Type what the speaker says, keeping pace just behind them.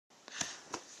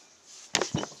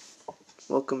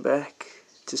welcome back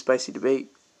to Spicy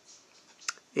Debate,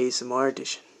 ASMR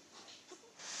edition.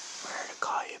 We're going to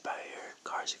call you by your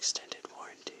car's extended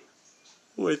warranty.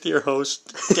 With your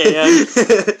host, Dan.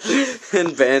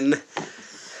 And Ben.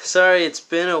 Sorry, it's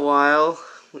been a while.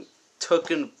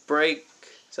 Took a break.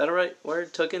 Is that a right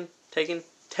word? Taking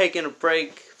a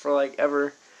break for like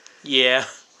ever. Yeah,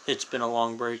 it's been a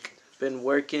long break. Been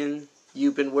working.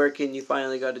 You've been working. You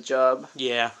finally got a job.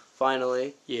 Yeah.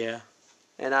 Finally. Yeah.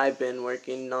 And I've been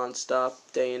working non-stop,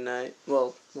 day and night.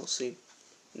 Well, mostly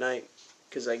night,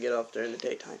 because I get off during the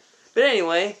daytime. But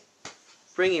anyway,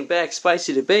 bringing back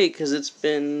Spicy Debate, because it's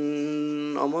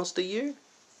been almost a year?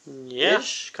 Yeah.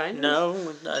 Ish, kind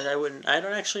of? No, I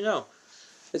don't actually know.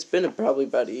 It's been probably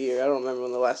about a year. I don't remember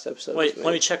when the last episode was made.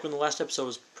 Let me check when the last episode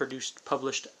was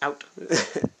published, out.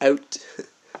 Out.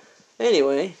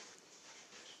 Anyway,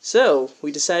 so,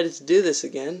 we decided to do this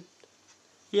again.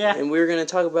 Yeah. And we were going to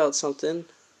talk about something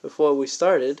before we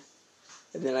started,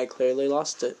 and then I clearly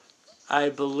lost it. I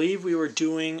believe we were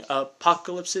doing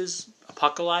apocalypses.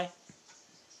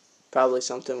 Probably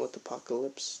something with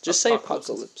apocalypse. Just say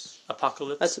apocalypse.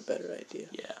 Apocalypse? That's a better idea.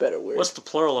 Yeah. Better word. What's the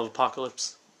plural of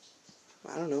apocalypse?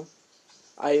 I don't know.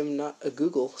 I am not a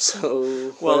Google,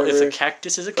 so... Well, if a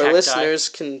cactus is a cacti... Our listeners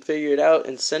can figure it out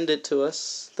and send it to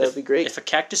us. That would be great. If a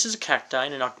cactus is a cacti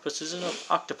and an octopus is an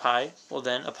octopi, well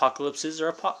then apocalypses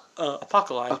are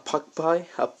apocali.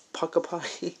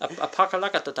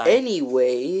 Apocalypse.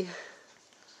 Anyway,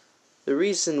 the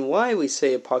reason why we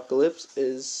say apocalypse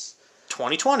is...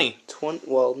 2020.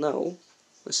 Well, no.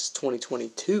 This is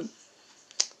 2022.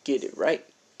 Get it right.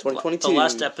 2022. The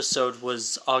last episode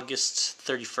was August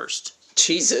 31st.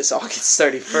 Jesus, August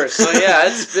 31st. So yeah,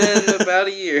 it's been about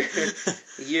a year.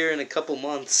 A year and a couple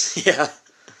months. Yeah.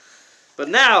 But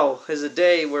now is a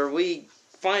day where we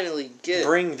finally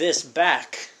bring this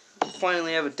back.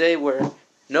 Finally have a day where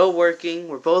no working,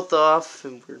 we're both off,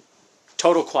 and we're...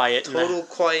 Total quiet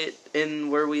in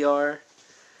where we are.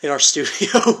 In our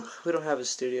studio. We don't have a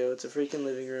studio. It's a freaking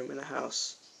living room in a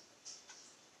house.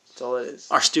 That's all it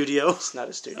is. Our studio? It's not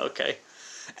a studio. Okay.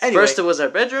 Anyway. First it was our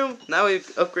bedroom, now we've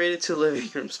upgraded to a living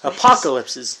room space.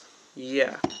 Apocalypses.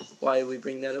 Yeah. Why did we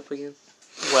bring that up again?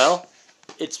 Well,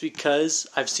 it's because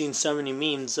I've seen so many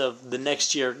memes of the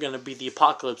next year going to be the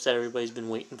apocalypse that everybody's been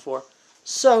waiting for.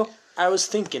 So, I was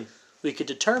thinking, we could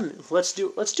determine, let's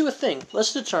do a thing.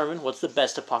 Let's determine what's the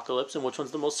best apocalypse and which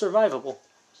one's the most survivable.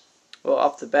 Well,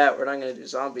 off the bat, we're not going to do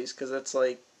zombies, because that's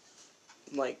like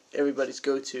everybody's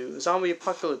go-to. Zombie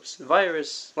apocalypse,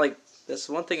 virus, that's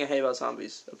the one thing I hate about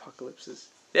zombies, apocalypses.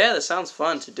 Yeah, that sounds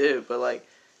fun to do, but,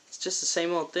 it's just the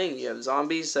same old thing. You have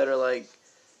zombies that are,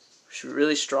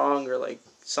 really strong, or,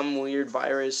 some weird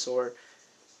virus, or,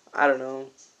 I don't know,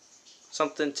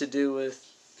 something to do with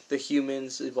the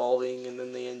humans evolving, and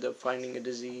then they end up finding a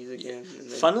disease again. And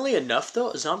then... Funnily enough, though,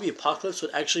 a zombie apocalypse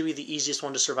would actually be the easiest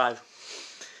one to survive.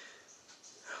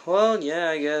 Well,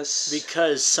 yeah, I guess.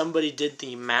 Because somebody did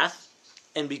the math,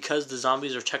 and because the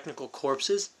zombies are technical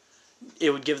corpses,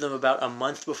 it would give them about a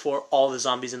month before all the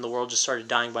zombies in the world just started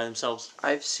dying by themselves.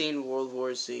 I've seen World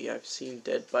War Z. I've seen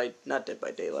not Dead by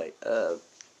Daylight.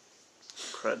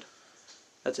 Crud.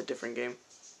 That's a different game.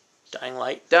 Dying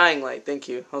Light? Dying Light, thank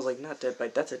you. I was like, not Dead by...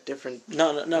 That's a different...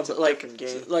 No, but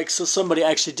game. So somebody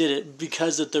actually did it.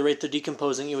 Because at the rate they're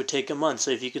decomposing, it would take a month.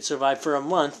 So if you could survive for a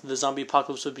month, the zombie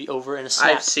apocalypse would be over in a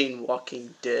snap. I've seen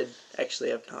Walking Dead.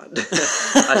 Actually, I've not.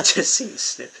 I've just seen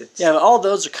snippets. Yeah, but all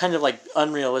those are kind of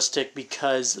unrealistic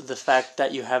because of the fact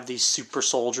that you have these super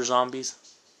soldier zombies.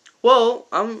 Well,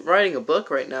 I'm writing a book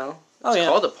right now. It's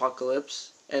called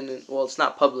Apocalypse. And, it's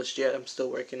not published yet. I'm still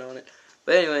working on it.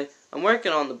 But anyway, I'm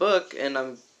working on the book, and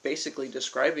I'm basically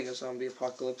describing a zombie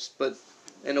apocalypse, but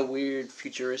in a weird,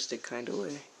 futuristic kind of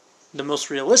way. The most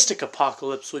realistic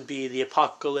apocalypse would be the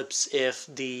apocalypse if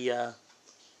the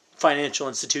financial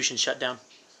institution shut down.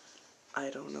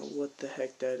 I don't know what the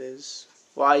heck that is.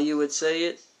 Why you would say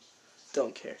it?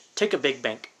 Don't care. Take a big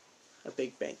bank. A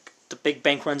big bank. The big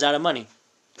bank runs out of money.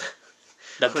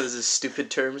 What is this,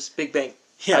 stupid terms? Big bank.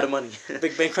 Yeah. Out of money.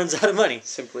 Big bank runs out of money.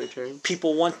 Simpler term.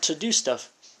 People want to do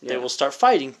stuff. Yeah. They will start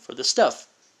fighting for the stuff.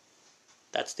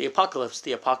 That's the apocalypse.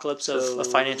 The apocalypse of a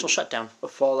financial shutdown. A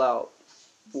fallout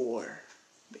war,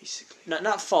 basically.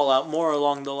 Not fallout, more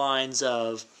along the lines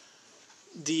of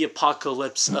the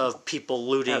apocalypse of people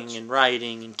looting and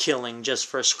rioting and killing just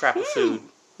for a scrap of food.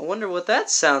 I wonder what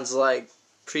that sounds like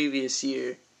previous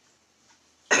year.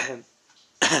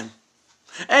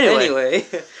 Anyway.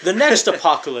 The next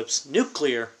apocalypse,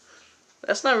 nuclear.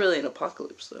 That's not really an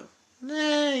apocalypse, though.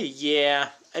 Yeah.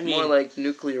 I mean, more like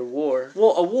nuclear war.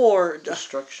 well, a war,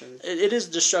 Destruction. it is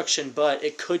destruction, but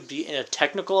it could be a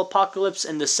technical apocalypse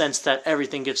in the sense that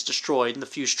everything gets destroyed and the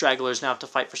few stragglers now have to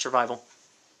fight for survival.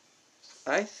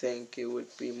 I think it would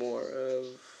be more of...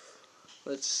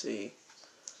 Let's see.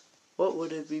 What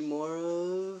would it be more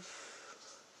of?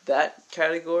 That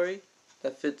category?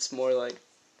 That fits more like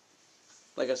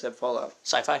I said, Fallout.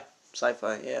 Sci-fi.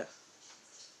 Sci-fi, yeah.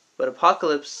 But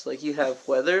apocalypse, like you have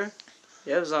weather,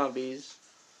 you have zombies,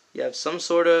 you have some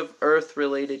sort of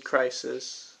Earth-related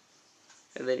crisis,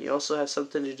 and then you also have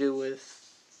something to do with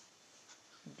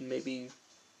maybe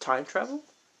time travel?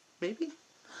 Maybe?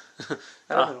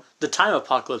 I don't know. The time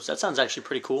apocalypse, that sounds actually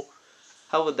pretty cool.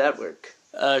 How would that work?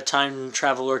 A time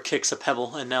traveler kicks a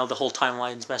pebble and now the whole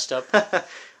timeline's messed up.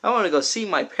 I want to go see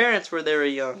my parents where they were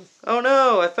young. Oh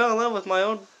no, I fell in love with my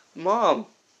own mom.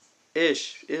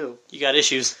 Ish. Ew. You got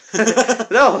issues.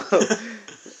 No!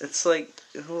 It's like,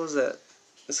 who was that?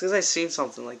 It's because I seen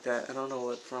something like that. I don't know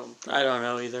what from. I don't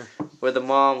know either. Where the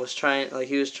mom was trying, like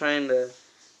he was trying to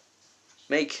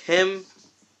make him,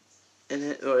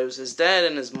 or it was his dad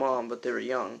and his mom, but they were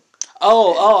young.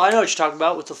 Oh, I know what you're talking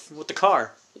about with the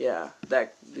car. Yeah,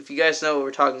 that. If you guys know what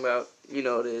we're talking about, you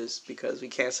know it is, because we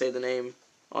can't say the name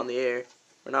on the air.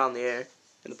 We're not on the air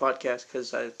in the podcast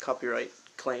because I copyright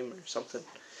claim or something.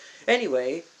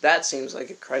 Anyway, that seems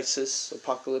like a crisis,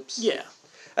 apocalypse. Yeah.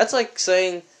 That's like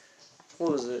saying,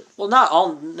 what was it? Well, not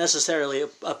all necessarily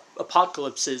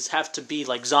apocalypses have to be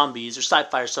like zombies or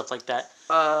sci-fi or stuff like that.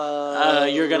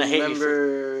 You're gonna hate me.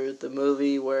 Remember the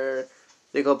movie where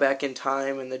they go back in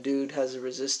time and the dude has a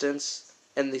resistance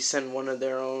and they send one of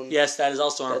their own? Yes, that is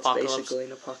also an apocalypse. That's basically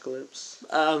an apocalypse.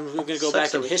 We're gonna go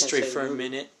back in history for a movie.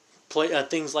 minute.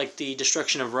 Things like the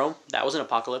destruction of Rome. That was an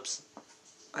apocalypse.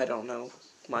 I don't know.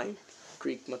 My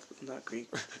Greek, not Greek.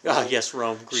 Yes,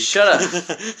 Rome, Greek. Shut up.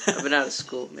 I've been out of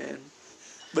school, man.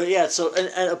 But yeah, so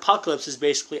an apocalypse is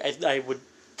basically, I would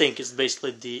think, is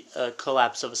basically the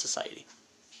collapse of a society.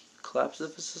 Collapse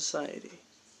of a society.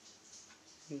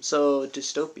 So,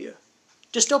 dystopia.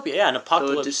 Dystopia, yeah, an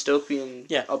apocalypse. So, a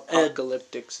dystopian,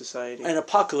 apocalyptic society. An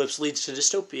apocalypse leads to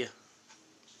dystopia.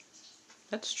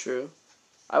 That's true.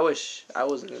 I wish I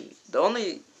wasn't in... The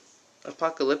only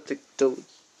apocalyptic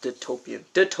dystopian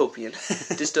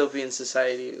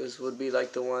society would be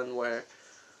like the one where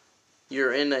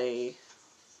you're in a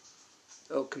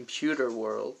computer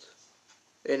world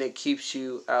and it keeps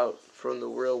you out from the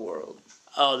real world.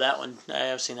 Oh, that one. I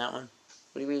have seen that one.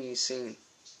 What do you mean you've seen?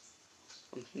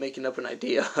 I'm making up an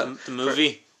idea. The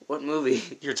movie? What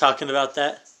movie? You're talking about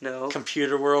that? No.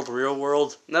 Computer world, real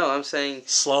world? No, I'm saying...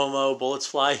 Slow-mo, bullets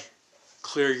fly,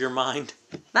 clear your mind.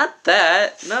 Not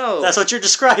that, no. That's what you're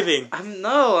describing.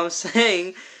 I'm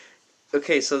saying...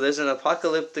 Okay, so there's an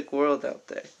apocalyptic world out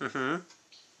there. Mm-hmm.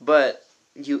 But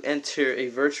you enter a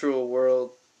virtual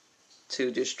world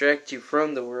to distract you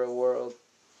from the real world.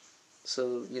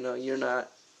 So,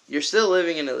 you're still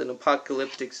living in an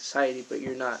apocalyptic society, but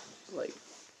you're not, like,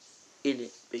 in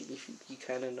it. But you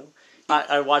kind of know.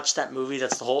 I watched that movie.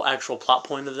 That's the whole actual plot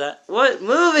point of that. What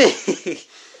movie?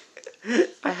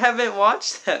 I haven't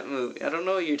watched that movie. I don't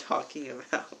know what you're talking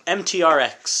about.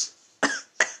 MTRX. I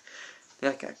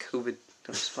got COVID.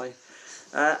 I'm just playing.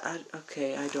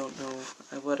 Okay, I don't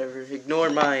know. Whatever.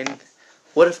 Ignore mine.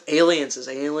 What if aliens? Is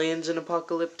aliens an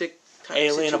apocalyptic type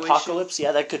Alien situation? apocalypse?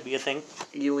 Yeah, that could be a thing.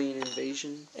 Alien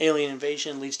invasion? Alien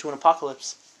invasion leads to an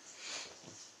apocalypse.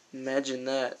 Imagine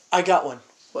that. I got one.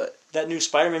 What? That new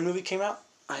Spider-Man movie came out?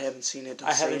 I haven't seen it.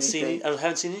 I haven't seen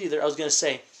it either. I was going to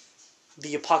say,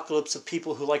 the apocalypse of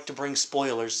people who like to bring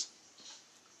spoilers.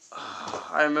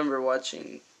 I remember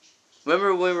watching...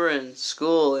 Remember when we were in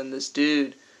school and this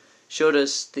dude showed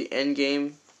us the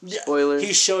Endgame spoilers? Yeah,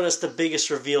 he showed us the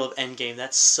biggest reveal of Endgame.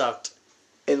 That sucked.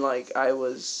 And, I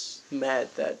was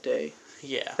mad that day.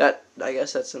 Yeah. I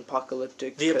guess that's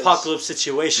apocalyptic. The apocalypse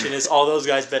situation is all those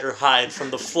guys better hide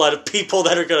from the flood of people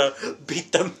that are going to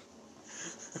beat them.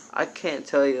 I can't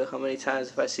tell you how many times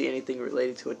if I see anything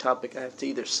related to a topic, I have to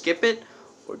either skip it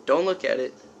or don't look at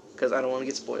it because I don't want to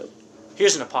get spoiled.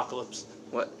 Here's an apocalypse.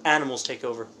 What? Animals take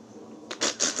over.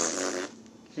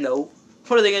 No.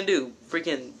 What are they going to do?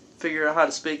 Freaking figure out how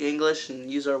to speak English and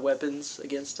use our weapons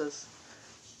against us?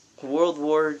 World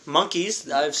War... Monkeys.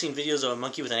 I've seen videos of a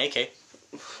monkey with an AK.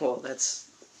 Well, that's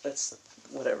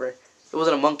whatever. It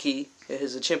wasn't a monkey. It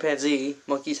is a chimpanzee.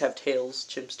 Monkeys have tails.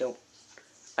 Chimps don't.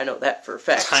 I know that for a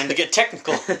fact. Time to get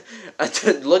technical.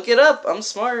 Look it up. I'm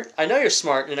smart. I know you're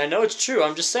smart, and I know it's true.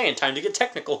 I'm just saying, time to get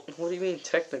technical. What do you mean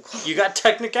technical? You got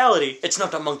technicality. It's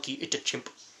not a monkey, it's a chimp.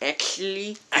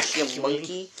 Actually, it's a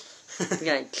monkey. Not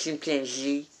a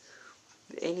chimpanzee.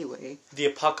 Anyway. The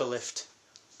apocalypse.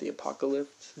 The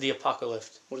apocalypse? The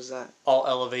apocalypse. What is that? All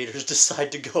elevators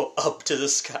decide to go up to the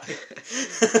sky.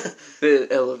 The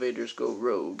elevators go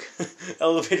rogue.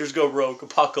 Elevators go rogue.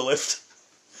 Apocalypse.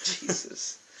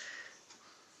 Jesus.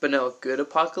 But no, a good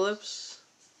apocalypse?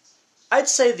 I'd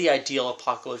say the ideal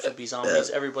apocalypse would be zombies.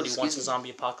 Everybody wants a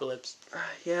zombie apocalypse.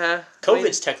 Yeah.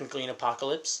 COVID's technically an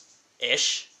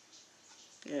apocalypse-ish.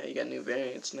 Yeah, you got new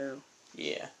variants now.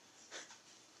 Yeah.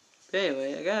 But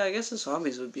anyway, I guess the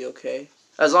zombies would be okay.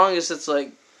 As long as it's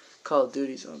like Call of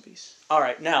Duty zombies.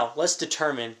 Alright, now, let's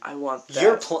determine... I want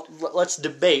that. Let's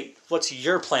debate, what's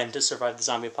your plan to survive the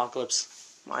zombie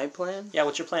apocalypse? My plan? Yeah,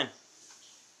 what's your plan?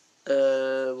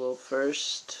 Well,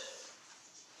 first...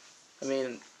 I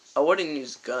mean, I wouldn't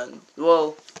use gun.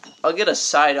 Well, I'll get a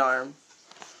sidearm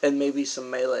and maybe some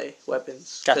melee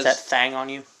weapons. Got that thang on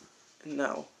you?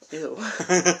 No. Ew.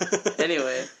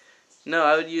 Anyway, no,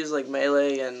 I would use like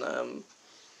melee and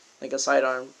like a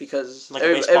sidearm because like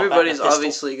everybody's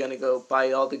obviously gonna go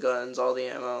buy all the guns, all the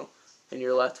ammo, and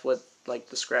you're left with like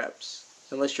the scraps.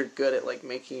 Unless you're good at like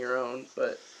making your own,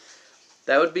 but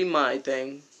that would be my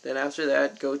thing. Then after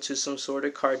that, go to some sort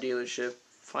of car dealership,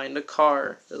 find a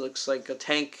car that looks like a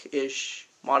tank-ish,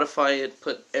 modify it,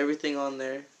 put everything on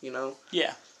there, you know?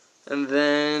 Yeah. And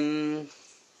then,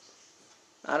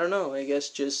 I don't know, I guess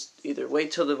just either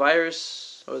wait till the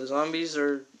virus or the zombies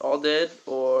are all dead,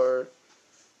 or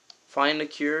find a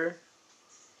cure,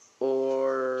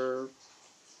 or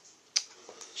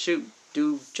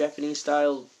do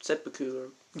Japanese-style seppuku, or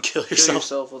kill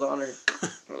yourself with honor.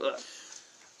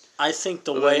 I think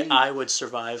the way I would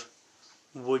survive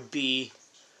would be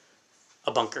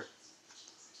a bunker.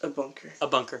 A bunker. A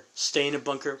bunker. Stay in a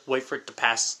bunker, wait for it to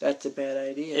pass. That's a bad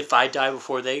idea. If I die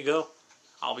before they go,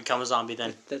 I'll become a zombie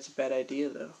then. That's a bad idea,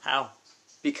 though. How?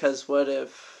 Because what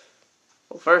if...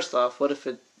 Well, first off, what if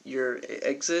your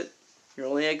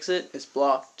only exit, is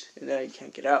blocked, and now you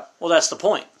can't get out? Well, that's the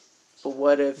point. But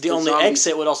what if the only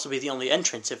exit would also be the only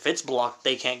entrance? If it's blocked,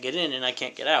 they can't get in, and I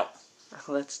can't get out.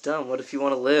 Oh, that's dumb. What if you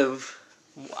want to live?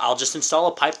 I'll just install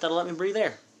a pipe that'll let me breathe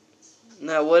air.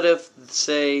 Now, what if,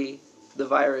 say, the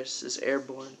virus is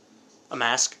airborne? A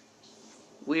mask.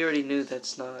 We already knew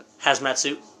that's not. Hazmat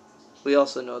suit. We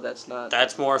also know that's not.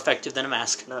 That's more effective than a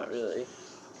mask. Not really.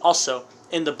 Also,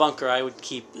 in the bunker, I would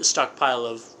keep a stockpile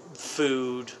of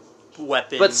food,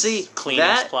 weapons, but see,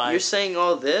 cleaning supplies. You're saying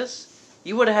all this,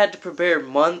 you would have had to prepare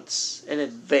months in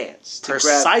advance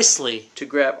to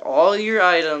grab all your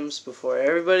items before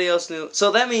everybody else knew.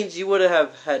 So that means you would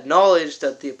have had knowledge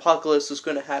that the apocalypse was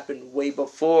going to happen way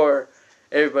before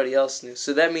everybody else knew.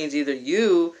 So that means either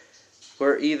you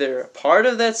were a part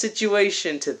of that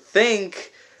situation to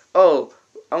think, oh,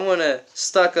 I'm going to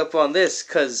stock up on this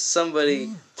because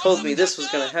somebody told me this was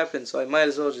going to happen, so I might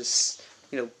as well just,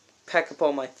 pack up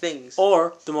all my things.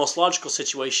 Or, the most logical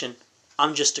situation,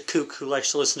 I'm just a kook who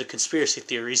likes to listen to conspiracy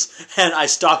theories, and I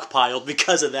stockpiled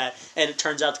because of that, and it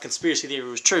turns out the conspiracy theory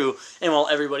was true, and while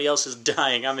everybody else is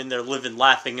dying, I'm in there living,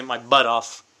 laughing at my butt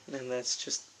off. And that's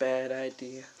just a bad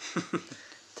idea.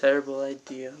 Terrible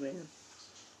idea, man.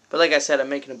 But like I said, I'm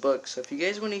making a book, so if you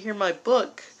guys want to hear my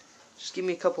book, just give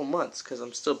me a couple months, because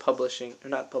I'm still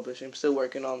I'm still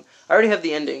working on... I already have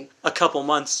the ending. A couple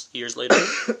months, years later.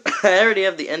 I already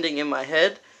have the ending in my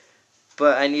head,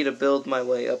 but I need to build my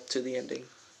way up to the ending.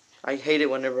 I hate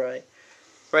it whenever I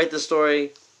write the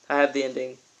story, I have the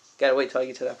ending. Gotta wait till I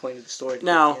get to that point of the story to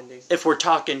now, get the ending. if we're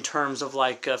talking terms of for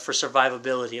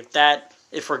survivability,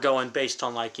 if we're going based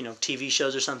on TV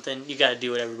shows or something, you gotta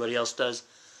do what everybody else does.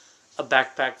 A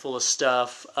backpack full of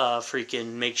stuff, a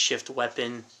freaking makeshift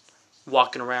weapon,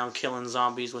 walking around killing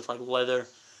zombies with leather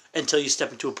until you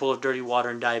step into a pool of dirty water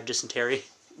and die of dysentery.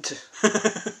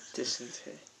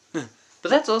 Dysentery. But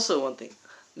that's also one thing.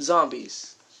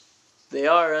 Zombies. They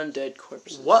are undead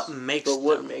corpses. What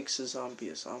makes a zombie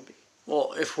a zombie?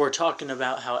 Well, if we're talking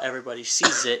about how everybody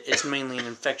sees it, it's mainly an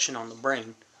infection on the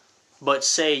brain. But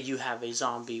say you have a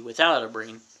zombie without a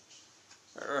brain.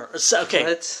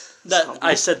 Okay,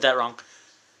 I said that wrong.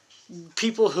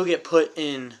 People who get put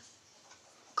in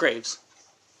graves.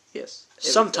 Yes.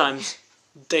 Sometimes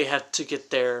they have to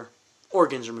get their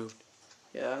organs removed.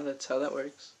 Yeah, that's how that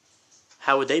works.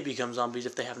 How would they become zombies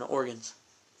if they have no organs?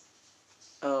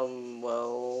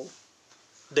 Well...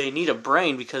 They need a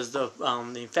brain because the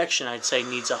infection, I'd say,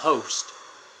 needs a host.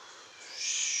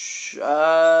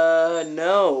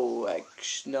 No,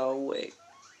 wait.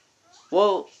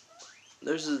 Well,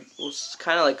 it's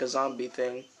kind of like a zombie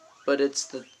thing, but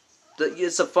it's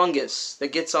it's a fungus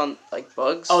that gets on,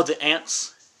 bugs. Oh, the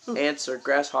ants? Ants or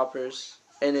grasshoppers,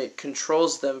 and it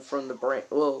controls them from the brain.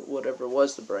 Well, whatever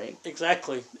was the brain.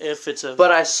 Exactly.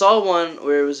 But I saw one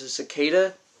where it was a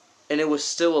cicada, and it was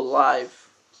still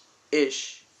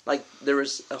alive-ish. Like, there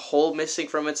was a hole missing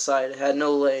from its side. It had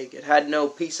no leg. It had no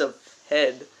piece of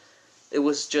head. It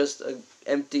was just an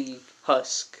empty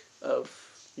husk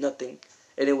of nothing.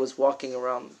 And it was walking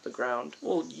around the ground.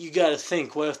 Well, you gotta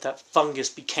think, what if that fungus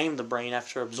became the brain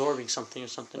after absorbing something or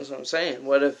something? That's what I'm saying.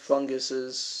 What if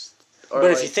funguses are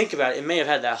But if you think about it, it may have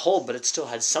had that hole, but it still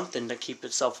had something to keep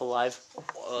itself alive.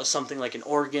 Something like an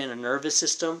organ, a nervous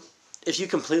system. If you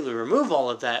completely remove all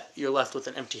of that, you're left with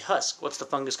an empty husk. What's the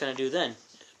fungus going to do then?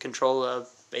 Control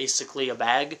basically a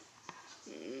bag?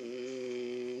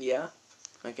 Yeah,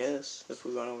 I guess, if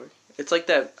we went over. It's like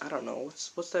that, I don't know,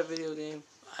 what's that video game?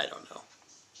 I don't know.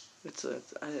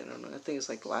 I don't know, I think it's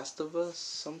like Last of Us,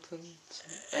 something?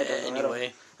 I don't know.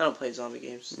 Anyway. I don't play zombie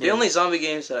games. Yeah. The only zombie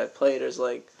games that I played is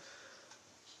like,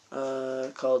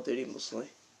 Call of Duty mostly.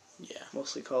 Yeah.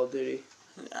 Mostly Call of Duty.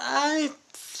 I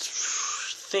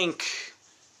think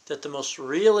that the most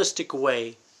realistic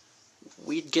way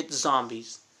we'd get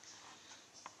zombies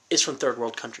is from third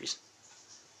world countries.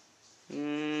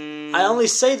 I only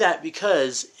say that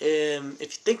because if you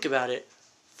think about it,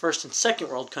 first and second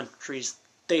world countries,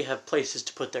 they have places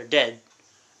to put their dead.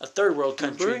 A third world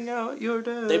country, Bring out your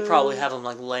dead. they probably have them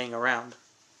like laying around.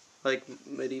 Like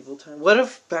medieval time. What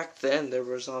if back then there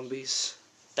were zombies?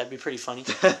 That'd be pretty funny.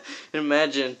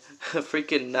 Imagine a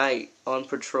freaking knight on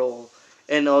patrol,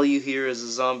 and all you hear is a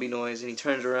zombie noise, and he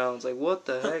turns around, it's like, what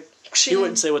the heck? He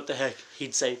wouldn't say what the heck.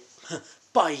 He'd say,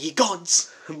 by ye gods.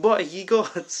 By ye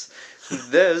gods,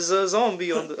 there's a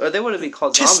zombie on the... Or they wouldn't be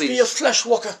called Tis zombies. be a flesh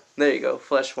walker. There you go,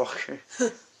 flesh walker.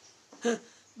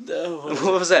 No.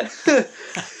 What was that?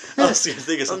 I was going to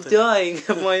think of I'm something. dying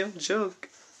of my own joke.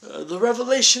 The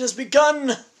revelation has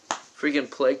begun. Freaking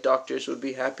plague doctors would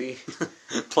be happy.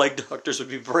 Plague doctors would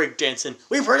be breakdancing.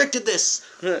 We predicted this.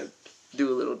 Do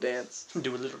a little dance.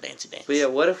 Do a little dancey dance. But yeah,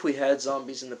 what if we had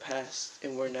zombies in the past,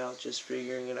 and we're now just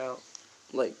figuring it out?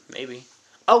 Like, maybe.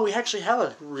 Oh, we actually have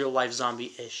a real-life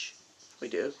zombie-ish. we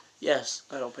do? Yes.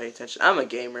 I don't pay attention. I'm a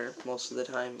gamer most of the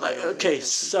time. I don't pay Okay, attention.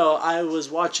 so I was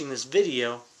watching this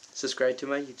video. Subscribe to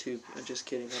my YouTube. I'm just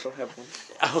kidding. I don't have one.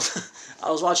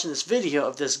 I was watching this video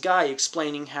of this guy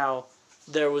explaining how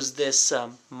there was this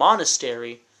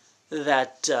monastery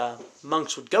that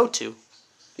monks would go to.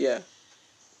 Yeah.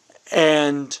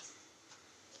 And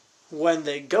when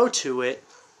they go to it,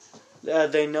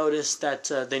 they noticed that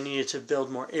they needed to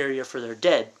build more area for their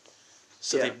dead.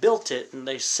 So Yeah. they built it, and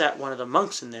they sat one of the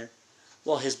monks in there.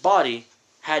 Well, his body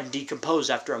hadn't decomposed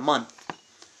after a month.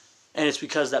 And it's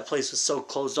because that place was so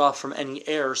closed off from any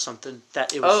air or something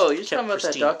that it was Oh, you're kept talking about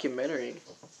pristine. that documentary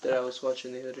that I was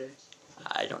watching the other day.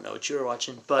 I don't know what you were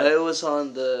watching, But but it was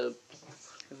on the...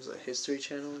 It was a History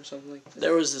Channel or something like that.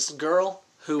 there was this girl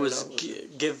who was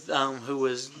know. who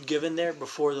was given there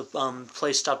before the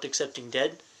place stopped accepting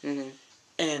dead, Mm-hmm.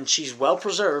 and she's well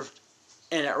preserved,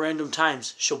 and at random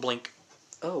times she'll blink.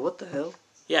 Oh, what the hell?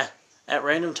 Yeah, at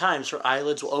random times her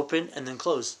eyelids will open and then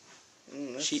close.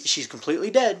 That's, She's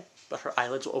completely dead, but her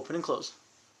eyelids will open and close.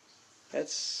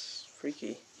 that's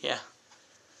freaky. Yeah.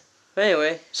 But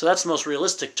anyway, So that's the most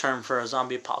realistic term for a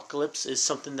zombie apocalypse, is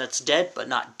something that's dead but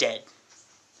not dead.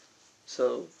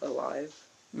 so alive.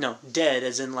 No, dead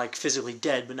as in like physically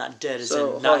dead, but not dead as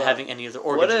So, in not hold on. having any of the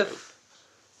organs What removed. if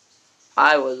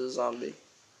I was a zombie,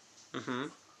 Mm-hmm.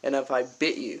 and if I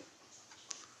bit you,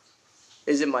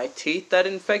 is it my teeth that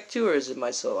infect you, or is it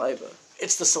my saliva?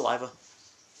 It's the saliva.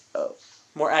 Oh.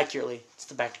 More accurately, it's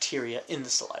the bacteria in the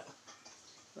saliva.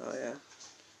 Oh, yeah.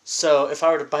 So if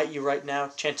I were to bite you right now,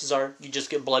 chances are you just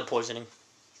get blood poisoning.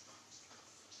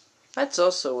 That's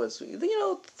also what's... You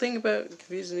know, the thing about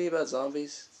confusing me about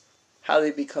zombies? How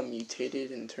they become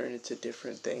mutated and turn into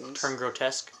different things. Turn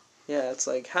grotesque. Yeah, it's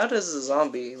like, how does a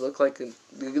zombie look like a...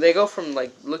 They go from,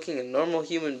 like, looking a normal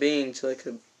human being to, like,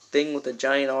 a thing with a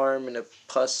giant arm and a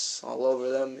pus all over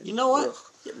them. You know what? Ugh.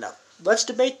 Yeah, now, let's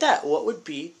debate that. What would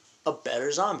be a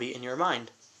better zombie in your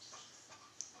mind?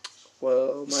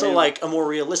 Well, So, like, a more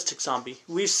realistic zombie.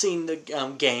 We've seen the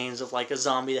games of, like, a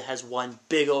zombie that has one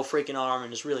big old freaking arm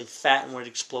and is really fat, and when it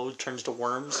explodes, turns to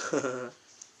worms.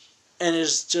 And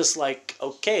it's just like,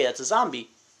 okay, that's a zombie.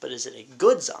 But is it a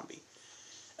good zombie?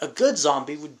 A good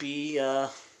zombie would be,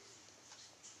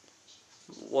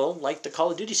 well, like the Call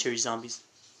of Duty series zombies.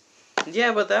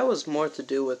 Yeah, but that was more to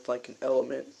do with, like, an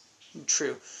element.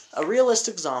 True. A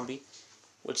realistic zombie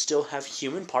would still have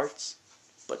human parts,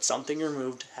 but something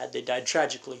removed had they died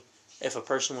tragically. If a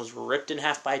person was ripped in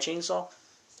half by a chainsaw,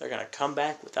 they're going to come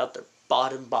back without their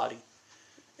bottom body.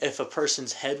 If a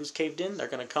person's head was caved in, they're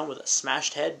going to come with a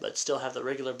smashed head, but still have the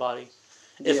regular body.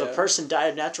 If a person died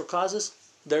of natural causes,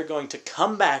 they're going to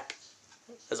come back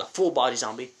as a full body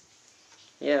zombie.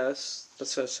 Yeah, that's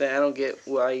what I say. I don't get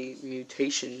why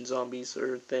mutation zombies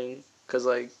are a thing. Because,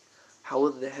 like, how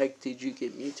the heck did you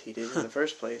get mutated in the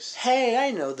first place? Hey, I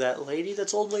know that lady.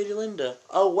 That's old lady Linda.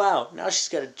 Oh, wow. Now she's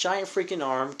got a giant freaking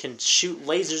arm, can shoot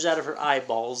lasers out of her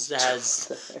eyeballs,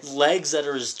 has legs that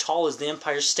are as tall as the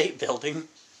Empire State Building.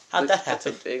 How'd that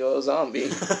happen? That's a big old zombie.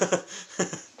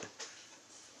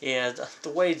 Yeah,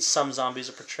 the way some zombies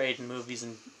are portrayed in movies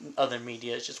and other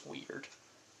media is just weird.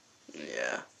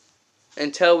 Yeah.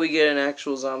 Until we get an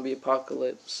actual zombie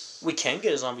apocalypse. We can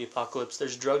get a zombie apocalypse.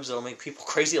 There's drugs that'll make people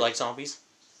crazy like zombies.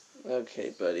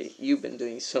 Okay, buddy. You've been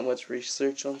doing so much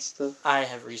research on stuff. I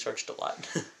have researched a lot.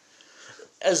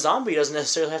 A zombie doesn't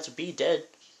necessarily have to be dead.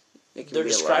 They're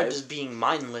described as being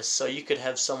mindless, so you could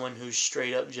have someone who's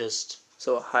straight up just...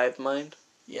 So a hive mind?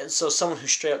 Yeah, so someone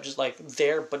who's straight up just, like,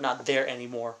 there, but not there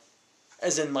anymore.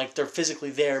 As in, like, they're physically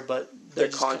there, but... Their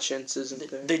conscience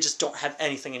isn't there. They just don't have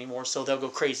anything anymore, so they'll go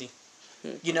crazy.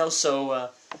 You know, so,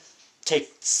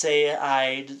 say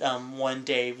I, one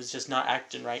day was just not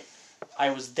acting right. I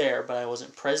was there, but I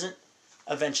wasn't present.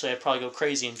 Eventually, I'd probably go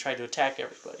crazy and try to attack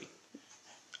everybody.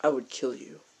 I would kill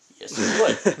you. Yes, you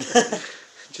would.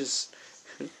 Just...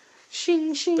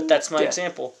 Shing, shing. But that's my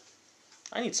example.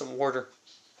 I need some water.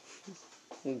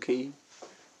 Okay.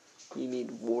 You need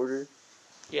water?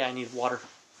 Yeah, I need water.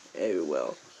 Oh,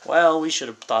 well. Well, we should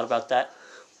have thought about that.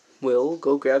 We'll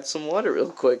go grab some water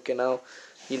real quick, and I'll,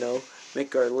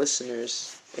 make our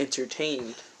listeners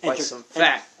entertained by some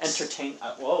facts. Entertain.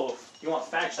 Whoa. You want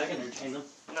facts? I can entertain them.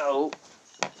 No.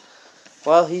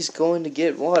 While he's going to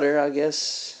get water, I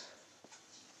guess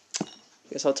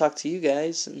I'll talk to you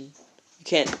guys, and you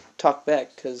can't talk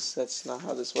back, because that's not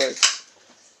how this works.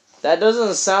 That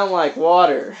doesn't sound like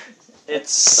water. It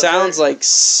sounds like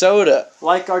soda.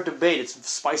 Like our debate, it's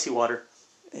spicy water.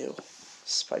 Ew.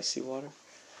 Spicy water.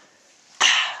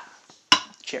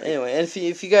 Cherry. Anyway, and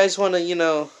if you guys want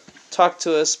to, talk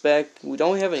to us back,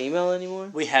 don't we have an email anymore?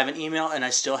 We have an email, and I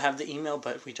still have the email,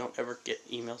 but we don't ever get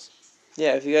emails.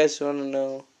 Yeah, if you guys want to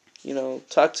know,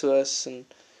 talk to us, and,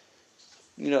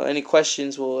 any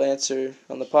questions we'll answer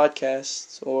on the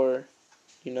podcast, or,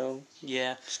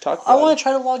 yeah, just talk about I want to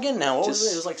try to log in now. What was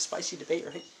it? It was like spicy debate,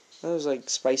 right? That was like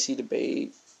spicy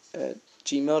debate at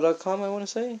gmail.com, I want to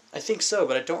say. I think so,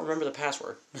 but I don't remember the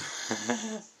password.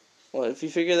 Well, if you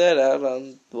figure that out,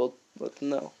 we'll let them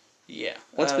know. Yeah.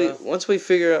 Once we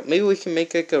figure out, maybe we can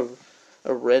make like a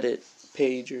Reddit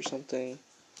page or something,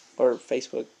 or a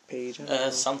Facebook page. I don't know.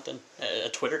 Something.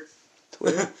 Twitter.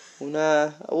 Twitter. Well,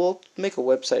 nah, we'll make a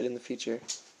website in the future.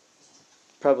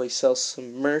 Probably sell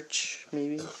some merch,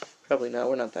 maybe. Probably not.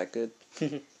 We're not that good.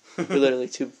 We're literally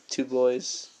two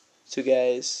boys, two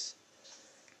guys,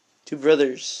 two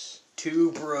brothers.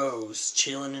 Two bros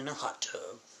chilling in a hot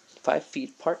tub. 5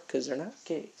 feet apart because they're not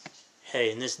gay.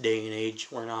 Hey, in this day and age,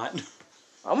 we're not.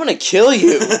 I'm gonna kill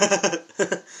you!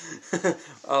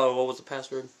 Oh, what was the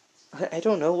password? I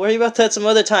don't know. Worry about that some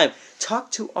other time.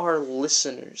 Talk to our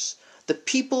listeners. The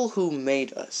people who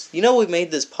made us. We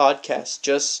made this podcast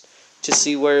just to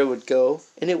see where it would go.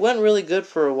 And it went really good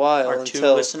for a while. Our two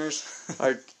listeners?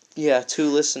 Two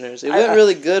listeners. It went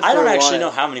really good for a while. I don't actually know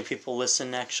how many people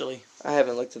listen, actually. I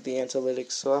haven't looked at the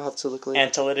analytics, so I'll have to look later.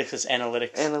 Analytics is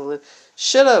analytics.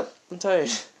 Shut up. I'm tired.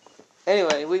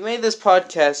 Anyway, we made this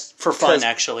podcast... For fun,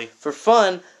 actually. For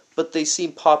fun, but they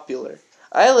seem popular.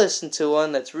 I listened to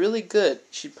one that's really good. You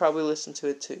should probably listen to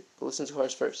it too. But listen to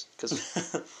ours first,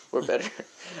 because we're better.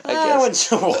 I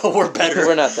guess. We're better.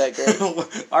 We're not that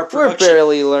great. We're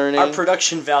barely learning. Our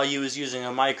production value is using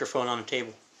a microphone on a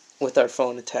table. With our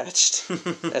phone attached.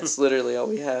 That's literally all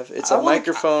we have. It's a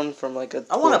microphone from like a...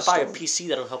 I want to buy a PC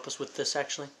that'll help us with this,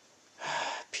 actually.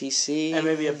 PC? And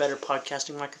maybe a better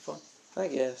podcasting microphone. I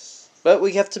guess. But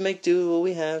we have to make do with what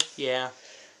we have. Yeah.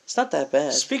 It's not that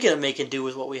bad. Speaking of making do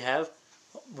with what we have,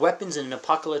 weapons in an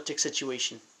apocalyptic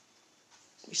situation.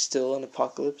 We still in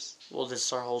apocalypse? Well, this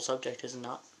is our whole subject, is it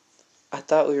not? I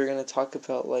thought we were going to talk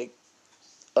about, like,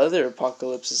 other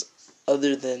apocalypses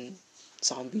other than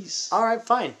zombies. Alright,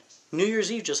 fine. New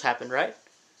Year's Eve just happened, right?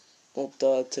 Well,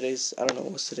 today's, I don't know,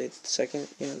 what's today? The 2nd?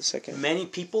 Yeah, the 2nd. Many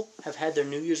people have had their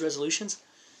New Year's resolutions,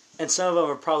 and some of them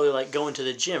are probably, like, going to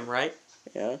the gym, right?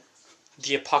 Yeah.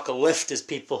 The apocalypse is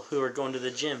people who are going to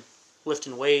the gym,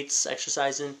 lifting weights,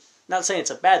 exercising. Not saying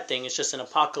it's a bad thing, it's just an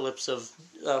apocalypse of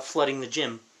flooding the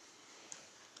gym.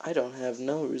 I don't have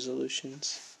no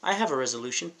resolutions. I have a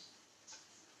resolution.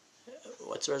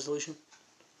 What's a resolution?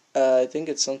 I think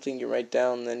it's something you write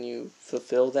down, then you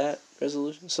fulfill that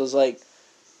resolution. So it's like,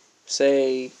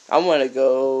 say, I'm going to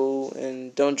go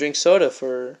and don't drink soda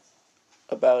for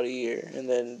about a year, and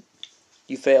then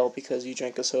you fail because you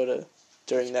drank a soda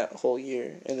during that whole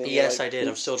year. And then Yes, like, I did.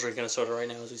 I'm still drinking a soda right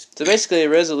now. So basically, a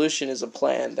resolution is a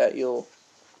plan that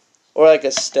or like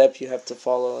a step you have to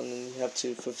follow, and then you have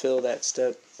to fulfill that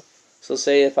step. So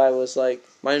say if I was like,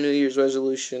 my New Year's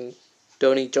resolution,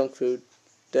 don't eat junk food,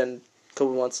 then a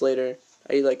couple months later,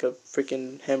 I eat like a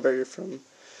freaking hamburger from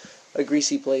a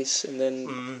greasy place, and then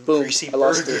boom, I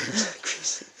lost it.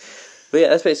 Greasy. But yeah,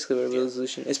 that's basically what a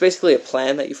resolution. It's basically a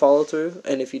plan that you follow through,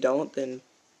 and if you don't, then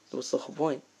what's the whole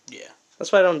point? Yeah.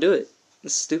 That's why I don't do it.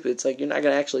 It's stupid. It's like you're not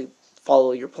gonna actually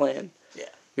follow your plan. Yeah.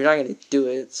 You're not gonna do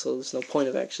it, so there's no point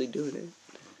of actually doing it.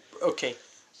 Okay.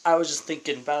 I was just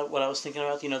thinking about what I was thinking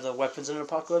about, the weapons in an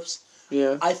apocalypse.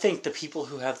 Yeah. I think the people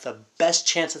who have the best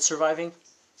chance at surviving,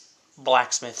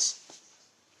 blacksmiths.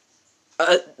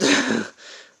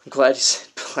 I'm glad you said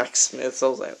blacksmiths. I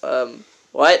was like,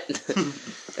 what?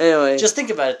 Anyway. Just think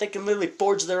about it. They can literally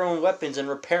forge their own weapons and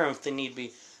repair them if they need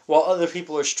be. While other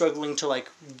people are struggling to, like,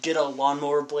 get a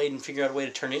lawnmower blade and figure out a way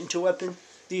to turn it into a weapon,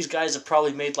 these guys have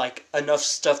probably made, like, enough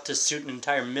stuff to suit an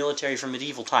entire military from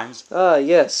medieval times.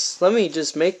 Yes. Let me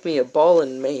just make me a ball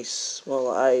and mace while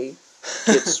I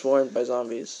get swarmed by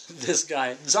zombies. This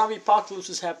guy, zombie apocalypse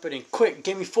is happening. Quick,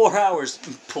 give me 4 hours.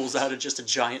 And pulls out just a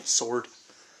giant sword.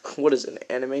 What is it, an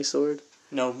anime sword?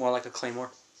 No, more like a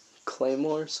claymore.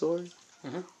 Claymore sword?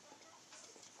 Mm-hmm.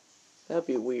 That'd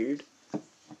be weird.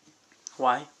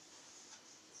 Why?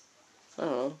 I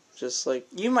don't know. Just like...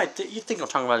 You think I'm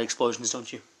talking about explosions,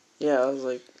 don't you? Yeah, I was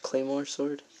like, claymore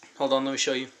sword? Hold on, let me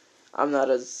show you. I'm not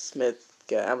a smith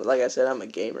guy. Like I said, I'm a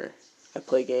gamer. I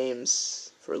play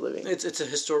games for a living. It's a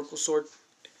historical sword.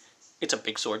 It's a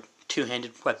big sword.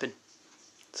 2-handed weapon.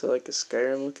 So like a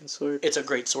Skyrim looking sword? It's a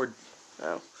great sword.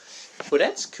 Oh. Well,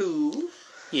 that's cool.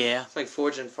 Yeah. It's like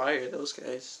Forge and Fire, those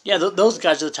guys. Yeah, those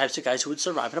guys are the types of guys who would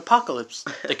survive an apocalypse.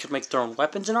 They could make their own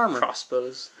weapons and armor.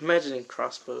 Crossbows. Imagining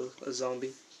crossbow, a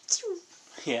zombie.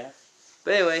 Yeah.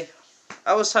 But anyway,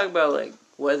 I was talking about like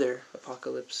weather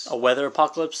apocalypse. A weather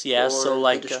apocalypse? Yeah, or so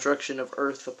like... the destruction of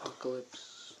Earth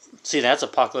apocalypse. See, that's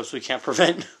apocalypse we can't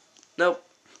prevent. Nope.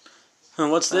 And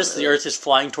what's this? The Earth is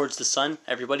flying towards the sun?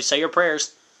 Everybody say your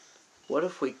prayers. What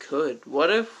if we could?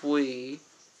 What if we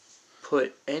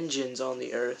put engines on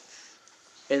the Earth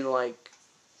and like,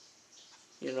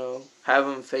 have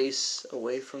them face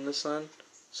away from the sun?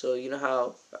 So you know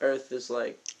how Earth is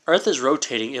like... Earth is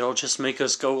rotating. It'll just make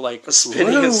us go like...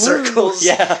 spinning in circles.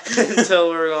 Yeah. Until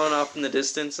we're going off in the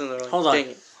distance and they're like, hold on. dang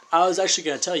it. I was actually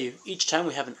going to tell you, each time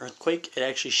we have an earthquake, it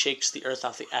actually shakes the Earth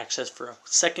off the axis for a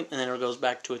second, and then it goes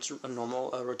back to its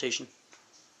normal rotation.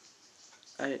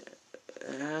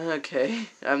 Okay.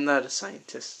 I'm not a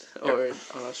scientist or an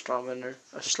astronomer.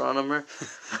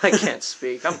 I can't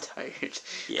speak. I'm tired.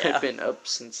 Yeah. I've been up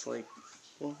since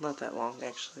not that long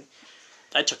actually.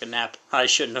 I took a nap. I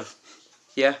shouldn't have.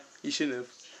 Yeah, you shouldn't have.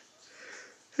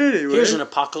 Anyway. Here's an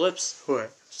apocalypse.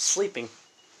 What? Sleeping.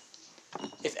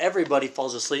 If everybody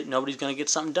falls asleep, nobody's going to get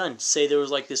something done. Say there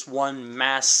was like this one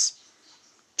mass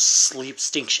sleep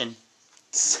extinction.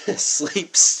 Sleep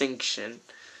extinction.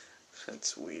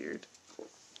 That's weird.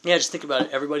 Yeah, just think about it.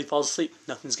 Everybody falls asleep.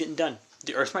 Nothing's getting done.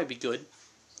 The Earth might be good.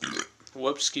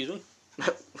 Whoops, excuse me.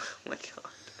 Oh my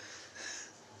god.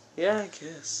 Yeah, I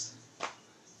guess.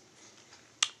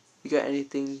 You got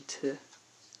anything to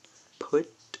put?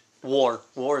 War.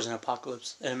 War is an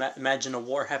apocalypse. And imagine a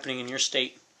war happening in your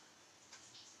state.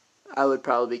 I would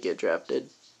probably get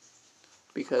drafted.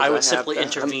 Because I would simply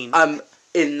intervene. I'm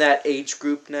in that age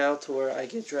group now to where I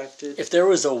get drafted. If there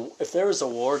was a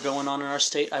war going on in our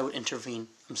state, I would intervene.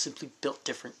 I'm simply built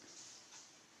different.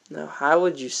 Now, how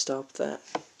would you stop that?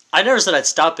 I never said I'd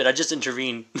stop it. I just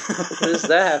intervene. What is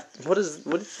that? What does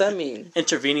that mean?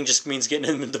 Intervening just means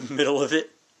getting in the middle of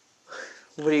it.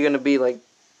 What are you gonna be like?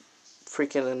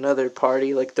 Freaking another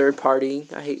party, like third party.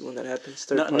 I hate when that happens.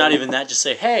 Not even that. Just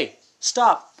say, "Hey,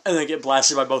 stop," and then get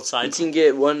blasted by both sides. You can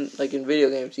get one, like in video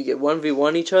games, you get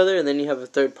 1v1 each other, and then you have a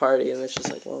third party, and it's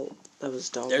just like, well, that was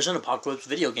dumb. There's an apocalypse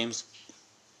video games.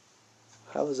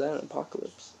 How is that an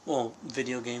apocalypse? Well,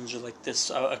 video games are like this,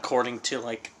 according to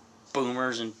like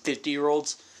boomers and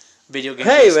 50-year-olds. Video games.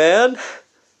 Hey, man!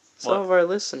 Some of our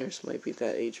listeners might be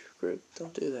that age group.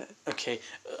 Don't do that. Okay,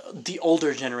 the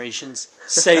older generations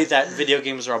say that video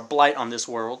games are a blight on this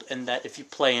world, and that if you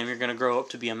play them, you're going to grow up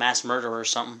to be a mass murderer or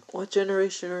something. What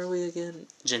generation are we again?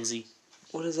 Gen Z.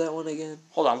 What is that one again?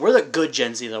 Hold on, we're the good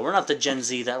Gen Z, though. We're not the Gen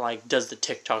Z that, like, does the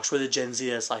TikToks. We're the Gen Z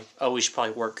that's like, oh, we should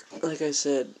probably work. Like I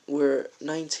said, we're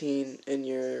 19, and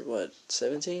you're, what,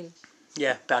 17?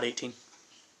 Yeah, about 18.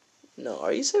 No,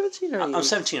 are you 17 or are you... I'm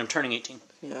 17, I'm turning 18.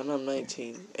 Yeah, and I'm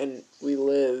 19. And we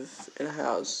live in a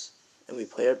house, and we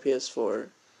play our PS4,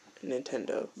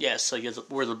 Nintendo. Yeah, so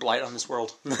we're the blight on this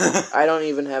world. I don't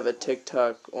even have a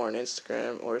TikTok or an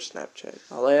Instagram or a Snapchat.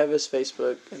 All I have is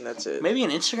Facebook, and that's it. Maybe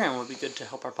an Instagram would be good to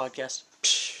help our podcast.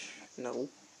 No.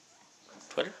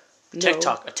 Twitter? No.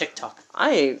 TikTok. A TikTok.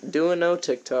 I ain't doing no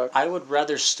TikTok. I would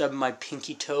rather stub my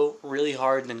pinky toe really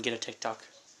hard than get a TikTok.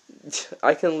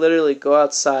 I can literally go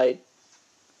outside,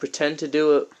 pretend to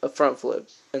do a front flip,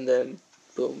 and then,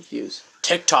 boom, views.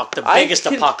 TikTok, the biggest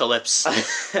apocalypse.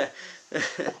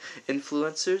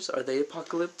 Influencers, are they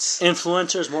apocalypse?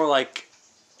 Influencers, more like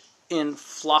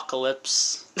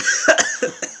inflocalypse.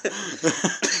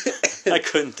 I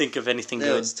couldn't think of anything good.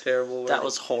 That was terrible. That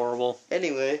was horrible.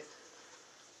 Anyway.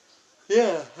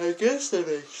 Yeah, I guess that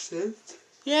makes sense.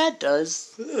 Yeah, it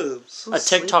does. Ugh, so a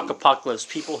TikTok sleepy. apocalypse.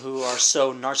 People who are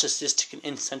so narcissistic and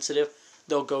insensitive,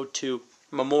 they'll go to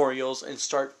memorials and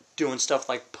start doing stuff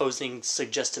like posing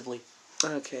suggestively.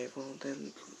 Okay, well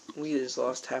then we just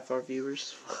lost half our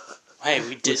viewers. Hey,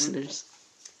 we didn't. Listeners.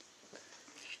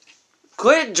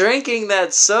 Quit drinking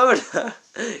that soda!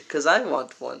 Because I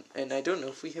want one, and I don't know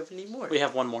if we have any more. We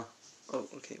have one more. Oh,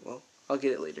 okay, well, I'll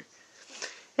get it later.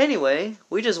 Anyway,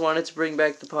 we just wanted to bring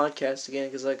back the podcast again,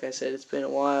 because like I said, it's been a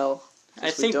while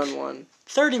since we've done one.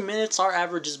 30 minutes, our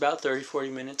average is about 30, 40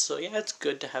 minutes, so yeah, it's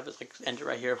good to have it, like, end it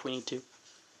right here if we need to.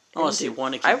 Unless you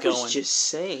want to keep going. I was just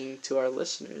saying to our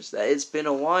listeners that it's been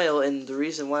a while, and the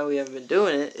reason why we haven't been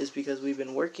doing it is because we've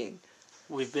been working.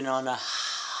 We've been on a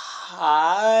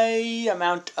high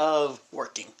amount of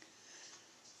working.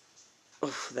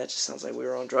 Oof, that just sounds like we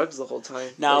were on drugs the whole time.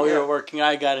 No, we were working.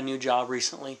 I got a new job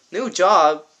recently. New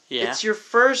job? Yeah. It's your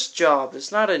first job.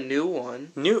 It's not a new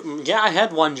one. Yeah, I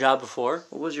had one job before.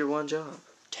 What was your one job?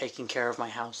 Taking care of my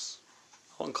house.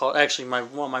 I wouldn't call it, actually, my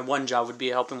one job would be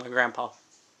helping my grandpa.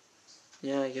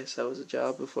 Yeah, I guess that was a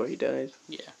job before he died.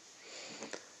 Yeah.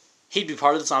 He'd be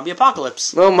part of the zombie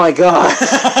apocalypse. Oh my god.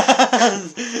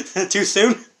 Too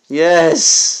soon?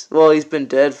 Yes. Well, he's been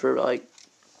dead for like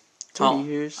 3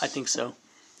 years. I think so.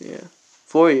 Yeah.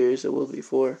 4 years, it will be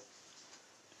 4.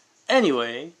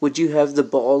 Anyway. Would you have the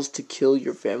balls to kill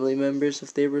your family members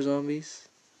if they were zombies?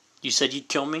 You said you'd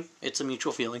kill me? It's a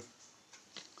mutual feeling.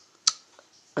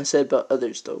 I said about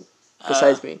others, though.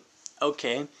 Besides me.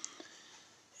 Okay.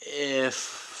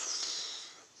 If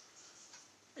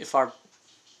our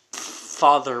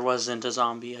father wasn't a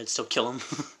zombie, I'd still kill him.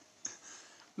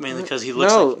 Mainly because he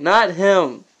looks like... No, not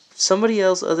him. Somebody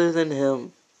else other than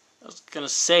him. I was gonna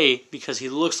say, because he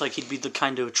looks like he'd be the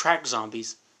kind to attract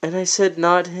zombies. And I said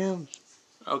not him.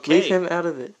 Okay. Leave him out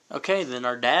of it. Okay, then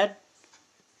our dad?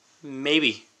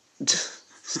 Maybe.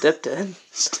 Stepdad?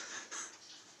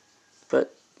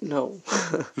 But, no.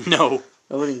 No.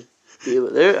 I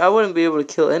wouldn't be able to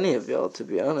kill any of y'all, to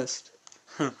be honest.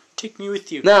 Take me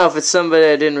with you. Now, if it's somebody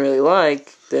I didn't really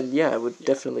like, then yeah, I would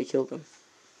definitely kill them.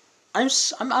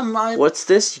 What's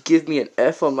this? You give me an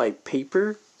F on my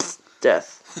paper?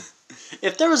 Death.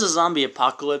 If there was a zombie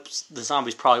apocalypse, the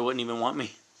zombies probably wouldn't even want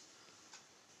me.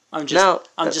 I'm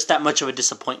just that much of a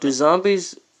disappointment. Do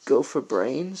zombies go for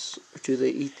brains, or do they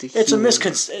eat the It's humans?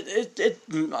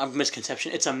 a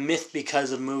misconception. It's a myth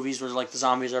because of movies where like the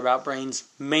zombies are about brains.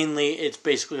 Mainly, it's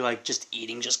basically like just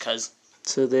eating just cause.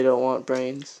 So they don't want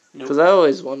brains? Nope. Because I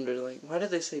always wonder, like, why do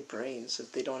they say brains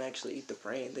if they don't actually eat the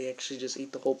brain? They actually just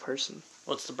eat the whole person.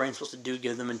 What's the brain supposed to do?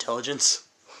 Give them intelligence?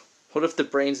 What if the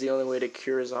brain's the only way to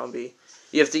cure a zombie?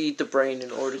 You have to eat the brain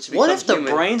in order to become What if the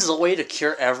human. brain's the way to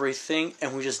cure everything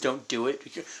and we just don't do it?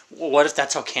 What if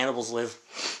that's how cannibals live?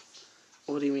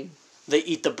 What do you mean? They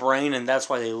eat the brain and that's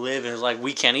why they live, and it's like,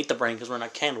 we can't eat the brain because we're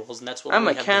not cannibals, and that's what I'm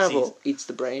we a have cannibal. disease. Eats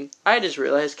the brain. I just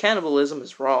realized cannibalism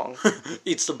is wrong.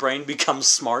 Eats the brain, becomes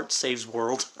smart, saves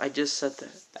world. I just said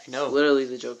that. I know. Literally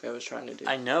the joke I was trying to do.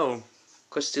 I know.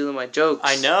 Quit stealing my jokes.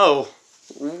 I know.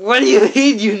 What do you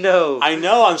mean you know? I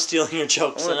know I'm stealing your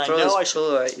jokes, I'm and I throw know this I should...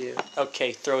 pillow at you.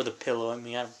 Okay, throw the pillow at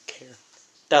me, I don't care.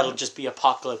 That'll just be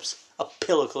apocalypse. A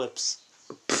pillowclips.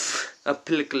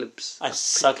 Apocalypse. I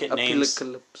suck at names.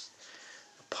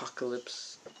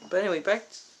 Apocalypse. But anyway, back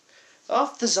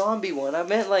off the zombie one. I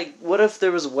meant, like, what if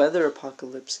there was weather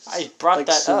apocalypse? I brought like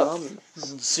that tsunami. up.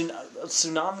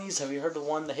 Tsunamis, have you heard the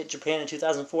one that hit Japan in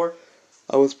 2004?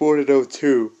 I was born in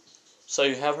 2002. So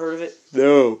you have heard of it?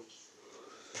 No.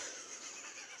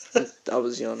 I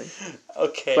was yawning.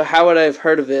 Okay. But how would I have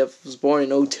heard of it if I was born in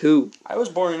 2002? I was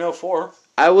born in 2004.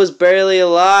 I was barely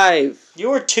alive. You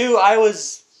were 2, I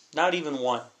was not even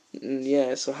 1.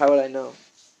 Yeah, so how would I know?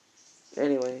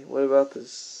 Anyway, what about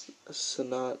this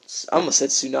Sonat? I almost said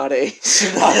Tsunade.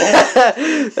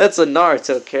 Tsunade. That's a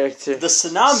Naruto character. The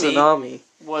tsunami Tsunami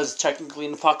was technically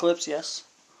an apocalypse, yes.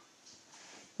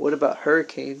 What about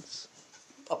hurricanes?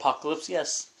 Apocalypse,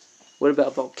 yes. What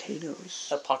about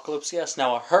volcanoes? Apocalypse, yes.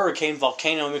 Now a hurricane,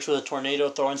 volcano mixed with a tornado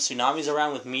throwing tsunamis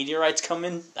around with meteorites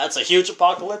coming. That's a huge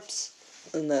apocalypse.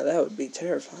 And that would be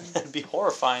terrifying. That'd be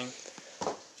horrifying.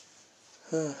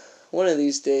 One of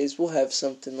these days, we'll have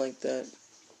something like that.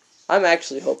 I'm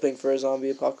actually hoping for a zombie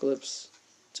apocalypse,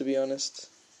 to be honest.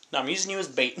 No, I'm using you as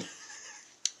bait.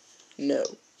 No.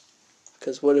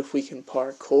 Because what if we can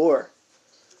parkour?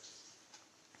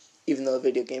 Even though the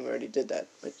video game already did that.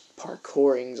 But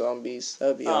parkouring zombies, that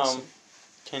would be awesome.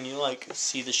 Can you,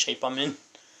 see the shape I'm in?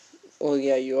 Well,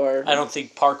 yeah, you are. I don't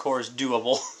think parkour is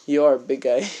doable. You are a big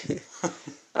guy.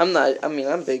 I'm not,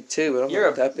 I'm big too, but I'm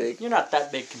not that big. You're not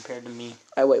that big compared to me.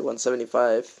 I weigh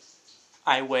 175.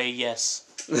 I weigh, yes.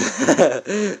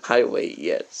 I weigh,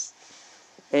 yes.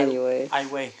 Anyway. I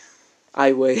weigh.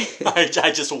 I weigh. I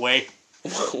just weigh.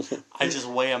 I just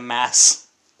weigh a mass.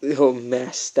 Oh,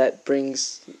 mass.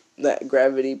 That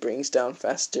gravity brings down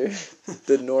faster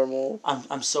than normal.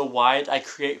 I'm so wide, I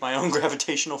create my own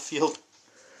gravitational field.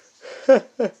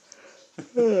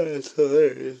 That's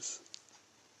hilarious.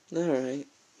 Alright,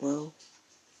 well,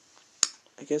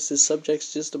 I guess this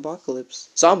subject's just apocalypse.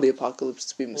 Zombie apocalypse,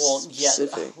 to be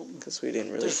specific, because we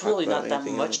didn't really There's talk really about not that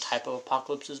anything much else. type of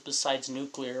apocalypses besides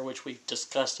nuclear, which we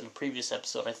discussed in a previous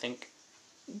episode, I think.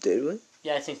 Did we?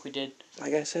 Yeah, I think we did.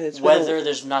 Like I said, it's Weather,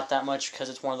 there's not that much, because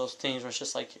it's one of those things where it's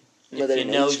just like, if you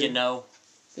know, you know.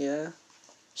 Yeah.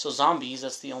 So zombies,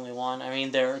 that's the only one. I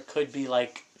mean, there could be,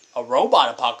 a robot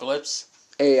apocalypse.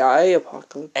 AI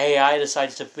apocalypse. AI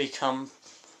decides to become,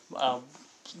 the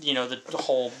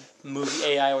whole movie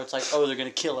AI where it's like, oh, they're going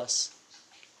to kill us.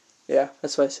 Yeah,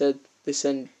 that's why I said they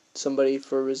send somebody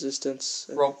for resistance.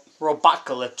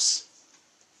 Robocalypse.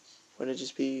 Would it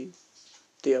just be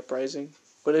the uprising?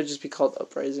 Would it just be called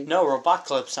uprising? No,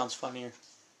 robocalypse sounds funnier.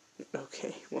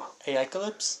 Okay, well.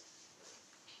 AI-calypse?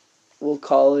 We'll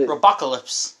call it...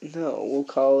 Robocalypse. No, we'll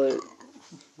call it...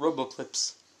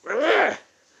 Roboclips.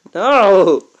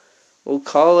 No! We'll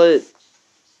call it...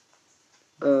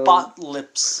 Bot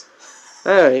lips.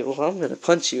 Alright, well, I'm gonna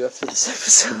punch you after this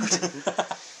episode.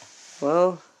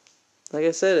 Well, like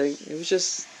I said, it was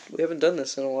just... We haven't done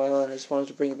this in a while, and I just wanted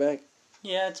to bring it back.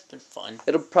 Yeah, it's been fun.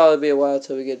 It'll probably be a while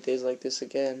till we get days like this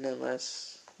again,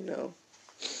 unless,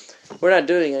 we're not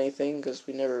doing anything, because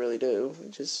we never really do. We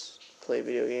just play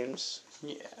video games.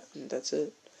 Yeah. And that's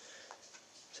it.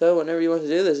 So, whenever you want to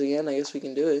do this again, I guess we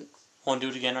can do it. Want to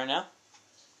do it again right now?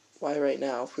 Why right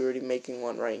now, if we're already making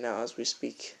one right now as we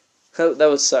speak? That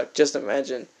would suck. Just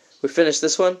imagine. We finish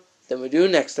this one, then we do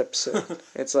next episode.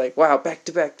 It's like, wow,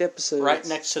 back-to-back episodes. Right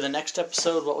next to the next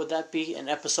episode, what would that be? An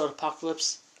episode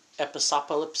apocalypse?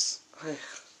 Episopocalypse?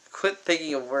 Quit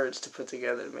thinking of words to put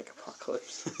together to make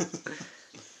apocalypse.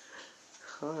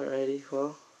 Alrighty,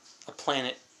 well. A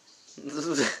planet.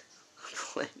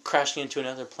 Crashing into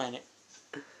another planet.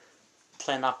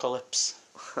 Planocalypse.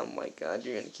 Oh my god,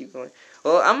 you're gonna keep going.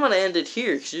 Well, I'm gonna end it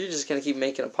here, because you're just gonna keep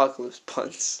making apocalypse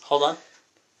puns. Hold on.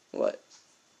 What?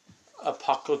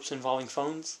 Apocalypse involving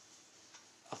phones?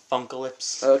 A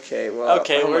funkalypse. Okay, well.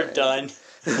 Okay, we're done.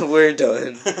 We're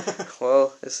done.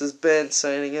 Well, this is Ben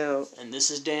signing out. And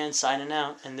this is Dan signing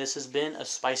out. And this has been a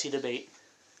spicy debate.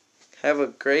 Have a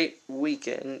great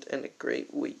weekend and a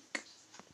great week.